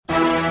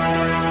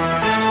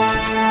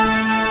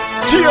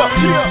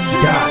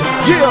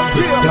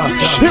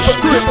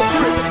Hypocrites.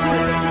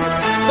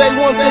 Say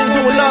one thing, do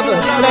another.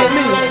 It ain't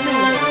me.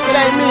 It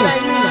ain't me.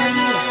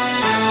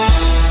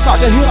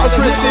 Talking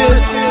hypocrites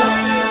here.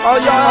 All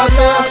y'all out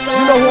there,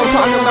 you know who I'm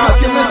talking about.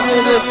 Get listening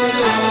to this.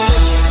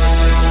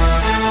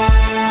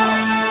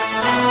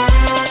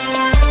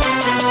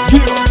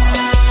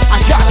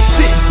 I gotta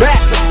sit back,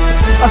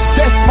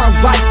 assess my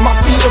life, my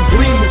feet are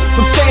bleeding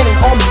from standing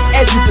on the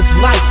edge of this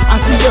life.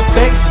 I see your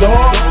face,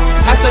 dog,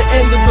 at the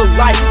end of the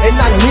light, and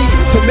I need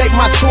to make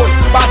my choice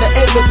by the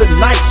end of the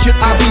night. Should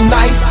I be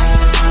nice,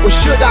 or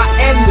should I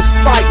end this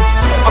fight?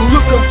 I'm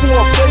looking for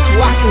a place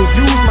where I can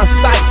use my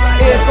sight,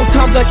 and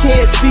sometimes I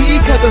can't see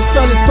cause the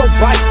sun is so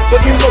bright.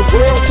 But in the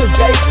world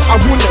today, I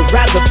wouldn't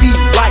rather be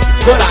right,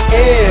 but I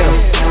am.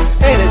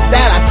 And it's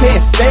that I can't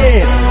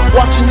stand,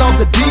 watching all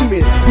the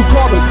demons who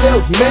call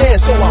themselves man.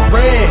 So I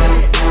ran,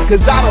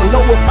 cause I don't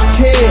know if I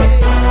can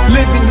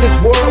live in this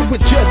world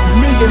with just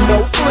me and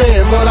no plan.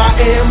 But I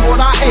am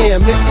what I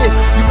am, and if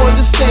you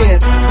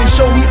understand, then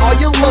show me all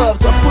your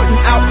loves I'm putting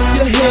out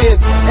your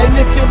hands. And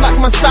if you like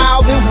my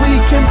style, then we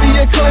can be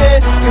a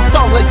clan. It's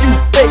all of you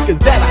fakers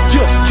that I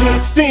just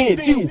can't stand.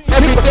 You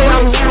every day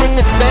I'm hearing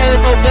the same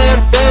old damn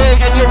thing,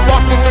 and you're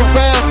walking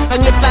around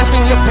and you're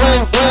flashing your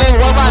bling bling.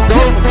 Well, I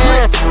don't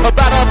care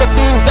about all the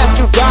things that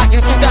you got.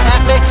 You think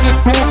that makes you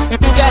cool? You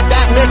think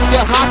that makes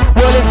you hot?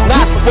 Well, it's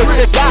not what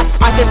you got.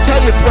 I can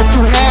tell you what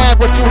you had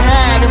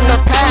in the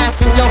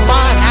past. In your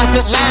mind as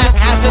it lasts,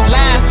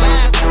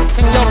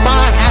 in your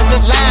mind as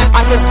it lasts.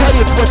 I can tell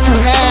you what you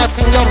have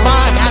in your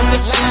mind as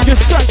it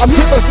lasts. I'm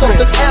here for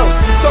something else,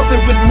 something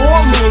with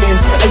more meaning.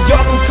 And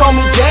y'all can call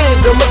me Jan,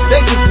 the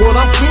mistakes is what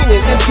I'm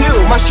cleaning. Until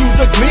my shoes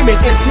are gleaming,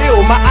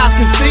 until my eyes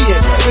can see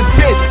it. It's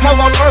been hell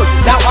on earth,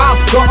 now I'm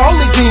the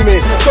only demon.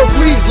 So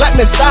please let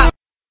me stop,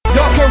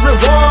 y'all can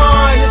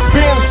rewind. It's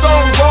been so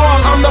long,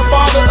 I'm the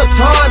father of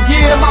time.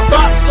 Yeah, my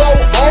thoughts so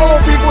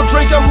old, people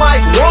drink them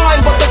like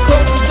wine. But the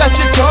closest that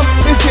you come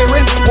is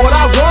hearing what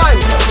I rhyme.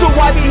 So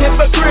why be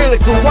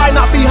hypocritical, why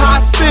not be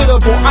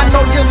hospitable? I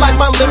know you like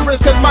my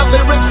lyrics, cause my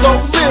lyrics so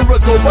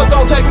lyrical. But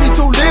don't take me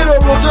too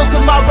literal, just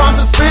cause my rhymes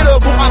are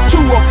spittable. I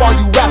chew up all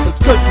you rappers,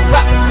 cause you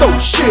rappers so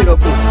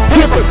shittable.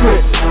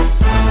 Hypocrites,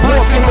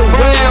 walking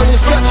around, you're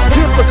such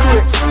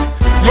hypocrites.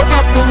 You're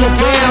up and you're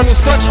down, you're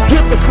such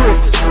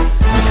hypocrites.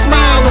 You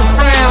smile and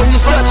frown,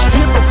 you're such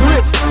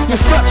hypocrites. You're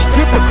such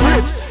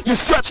hypocrites. You're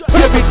such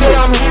hypocrites. Every day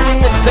I'm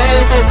hearing the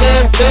same old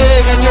damn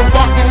thing, and you're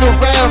walking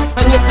around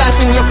and you're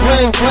flashing your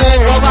bling bling.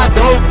 Well, I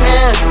don't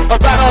care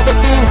about all the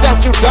things that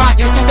you got.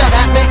 You think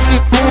that makes you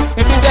cool?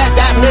 You think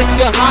that makes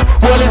you hot?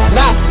 Well, it's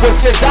not what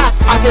you got.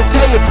 I can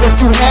tell you what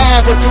you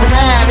have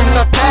in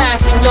the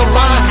past, in your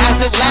mind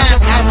as it